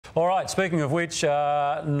All right, speaking of which,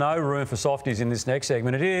 no room for softies in this next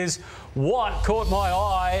segment. It is What Caught My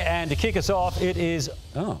Eye, and to kick us off, it is...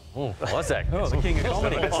 What's that? Oh, the king of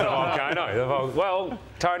comedy. Well,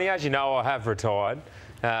 Tony, as you know, I have retired.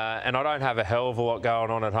 And I don't have a hell of a lot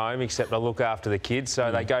going on at home except I look after the kids,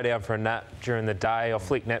 so they go down for a nap during the day. I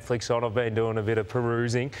flick Netflix on. I've been doing a bit of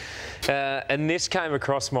perusing. And this came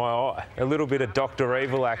across my eye. A little bit of Dr.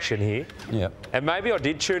 Evil action here. Yeah. And maybe I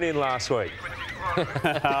did tune in last week.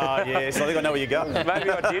 Yes, I think I know where you're going. Maybe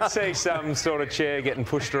I did see some sort of chair getting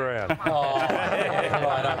pushed around. Oh,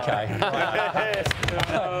 right, OK.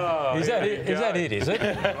 Is that it, is it?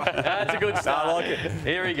 That's a good start. I like it.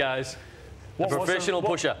 Here he goes. Professional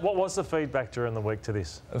pusher. What was the feedback during the week to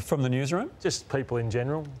this? From the newsroom? Just people in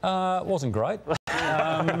general? It wasn't great.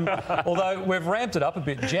 Although we've ramped it up a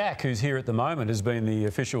bit. Jack, who's here at the moment, has been the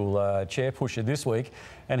official chair pusher this week,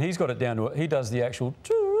 and he's got it down to... He does the actual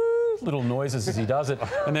little noises as he does it,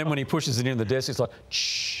 and then when he pushes it into the desk, it's like...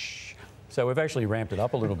 shh. So we've actually ramped it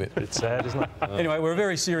up a little bit. Bit sad, isn't it? Anyway, we're a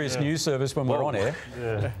very serious news service when we're on air.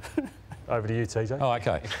 Yeah. Over to you, TJ. Oh,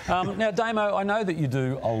 OK. Now, Damo, I know that you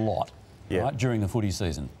do a lot. Yeah. Right, during the footy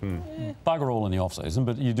season. Bugger all in the off-season,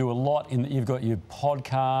 but you do a lot. You've got your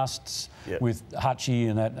podcasts with Hutchie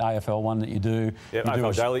and that AFL one that you do. Yeah, you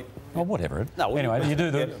AFL Daily. Oh, whatever. No, anyway, you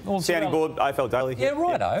do the... Sounding board, AFL Daily. Yeah,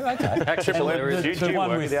 righto, OK. The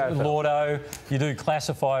one with Llordo, you do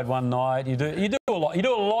Classified one night, you do a lot. You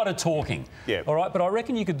do a lot of talking. Yeah. All right, but I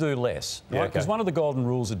reckon you could do less. Yeah, Because one of the golden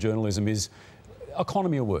rules of journalism is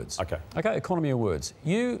economy of words. OK. OK, economy of words.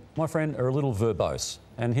 You, my friend, are a little verbose.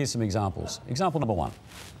 And here's some examples. Example number one.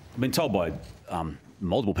 I've been told by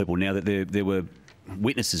multiple people now that there were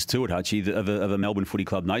witnesses to it, Hutchie, of a Melbourne Footy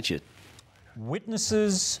Club nature.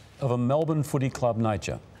 Witnesses of a Melbourne Footy Club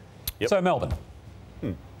nature. Yep. So Melbourne.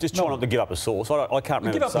 Just try not to give up a source. I can't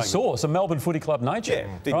remember Give up a source, a Melbourne Footy Club nature.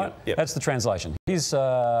 Yeah, right? Yep. That's the translation. Here's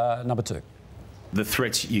number two. The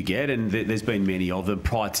threats you get, and there's been many of them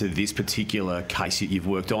prior to this particular case that you've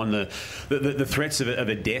worked on, the threats of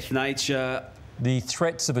a death nature. The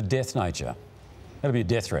threats of a death nature. That'll be a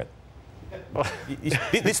death threat.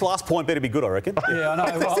 This last point better be good, I reckon. Yeah, I know.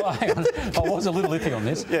 Well, hang on. I was a little iffy on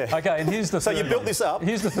this. Yeah. OK, and here's the third So you built one. this up?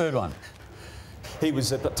 Here's the third one. He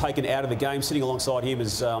was taken out of the game. Sitting alongside him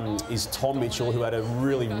is Tom Mitchell, who had a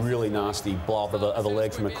really, really nasty blow up of a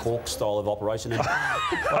leg from a cork style of operation. A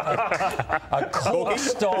cork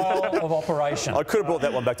style of operation. I could have brought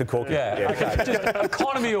that one back to corky. Yeah. OK. Just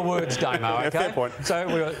economy of words, Damo, OK? Fair point. So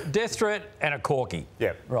we've got death threat and a corky.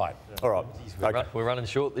 Yeah. Right. All right. Okay. We're running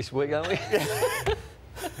short this week, aren't we?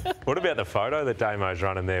 What about the photo that Damo's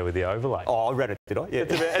running there with the overlay? Oh, I read it, did I? Yeah.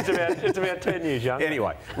 It's about 10 years young.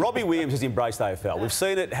 Anyway, Robbie Williams has embraced AFL. We've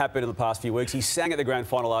seen it happen in the past few weeks. He sang at the grand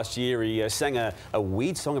final last year. He sang a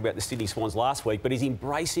weird song about the Sydney Swans last week, but he's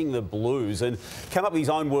embracing the Blues and come up with his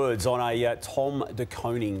own words on a Tom de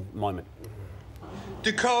Koning moment.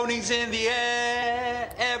 De Koning's in the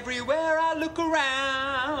air, everywhere I look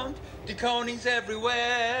around. De Koning's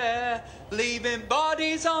everywhere, leaving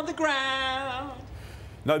bodies on the ground.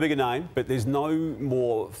 No bigger name, but there's no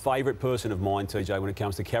more favourite person of mine, TJ, when it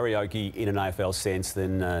comes to karaoke in an AFL sense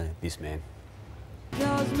than this man.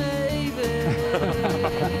 'Cause maybe you're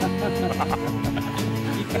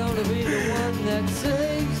gonna be the one that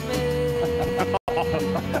saves me.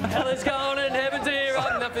 Hell is gone and heaven's here.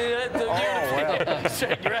 I'm nothing at the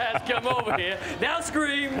Shake your ass, come over here. Now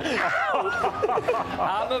scream.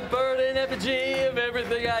 I'm a bird in effigy of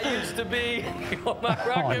everything I used to be. You're my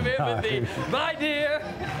rock of empathy. My dear,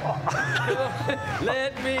 come on,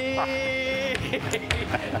 let me.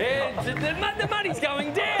 The money's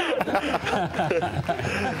going down.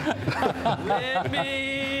 Let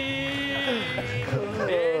me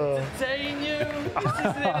entertain you. This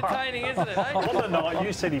isn't entertaining, isn't it? Eh? On the night,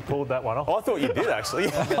 you said he pulled that one off. I thought you did, actually.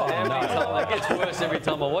 It gets worse every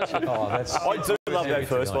time I watch it. I do love that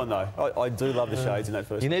first one, though. I do love the shades in that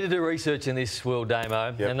first You one. need to do research in this world,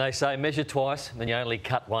 Damo, and they say measure twice, then you only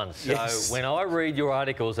cut once. So when I read your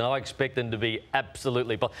articles, and I expect them to be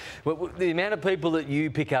absolutely... The amount of people that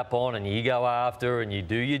you pick up on and you go after and you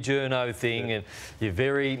do your journo thing and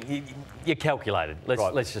you're calculated.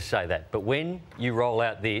 Let's just say that. But when you roll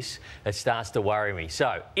out this, it starts to worry me.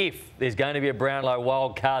 So if there's going to be a Brownlow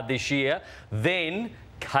wild card this year, then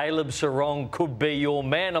Caleb Sarong could be your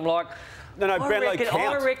man. I'm like... No, Brownlow counts.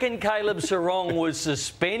 I reckon Caleb Sarong was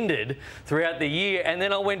suspended throughout the year, and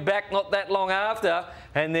then I went back not that long after,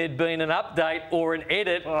 and there'd been an update or an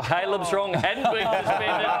edit. Caleb Sarong hadn't been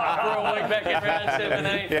suspended for a week back in round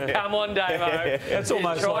 17. Come on, Damo. That's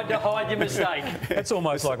almost tried to hide your mistake. That's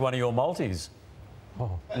almost like one of your multis.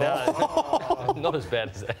 No, not as bad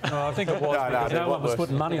as that. Oh, I think it was because no one was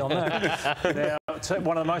putting money on that. Now, so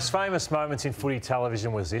one of the most famous moments in footy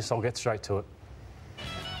television was this. I'll get straight to it.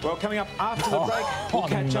 Well, coming up after the break, we'll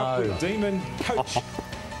catch up with Demon coach.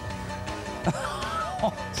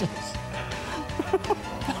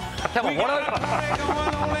 Come on, Why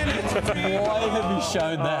have you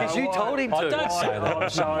shown that? Because you told him to. I don't say that. I'm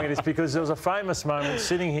showing it is because there was a famous moment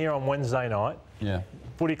sitting here on Wednesday night. Yeah.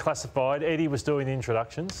 Footy Classified. Eddie was doing the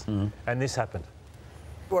introductions, and this happened.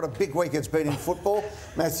 What a big week it's been in football.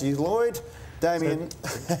 Matthew Lloyd, Damien,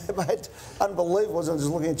 mate, unbelievable. I was just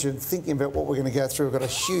looking at you and thinking about what we're going to go through. We've got a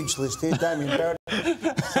huge list here. Damien Barrett.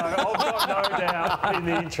 So I've got no doubt in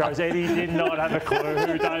the intros, Eddie did not have a clue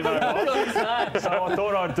who Damo was. So I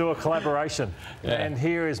thought I'd do a collaboration. Yeah. And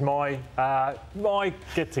here is my my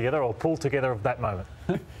get-together or pull-together of that moment.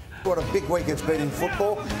 What a big week it's been in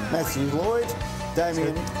football. Matthew Lloyd,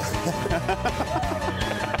 Damien.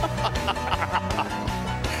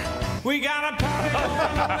 We got a party on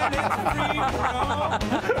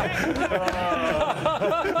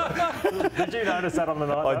and Did you notice that on the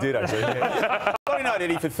night? I did actually. Yeah. I've known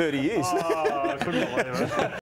Eddie for 30 years. Oh, I couldn't believe it.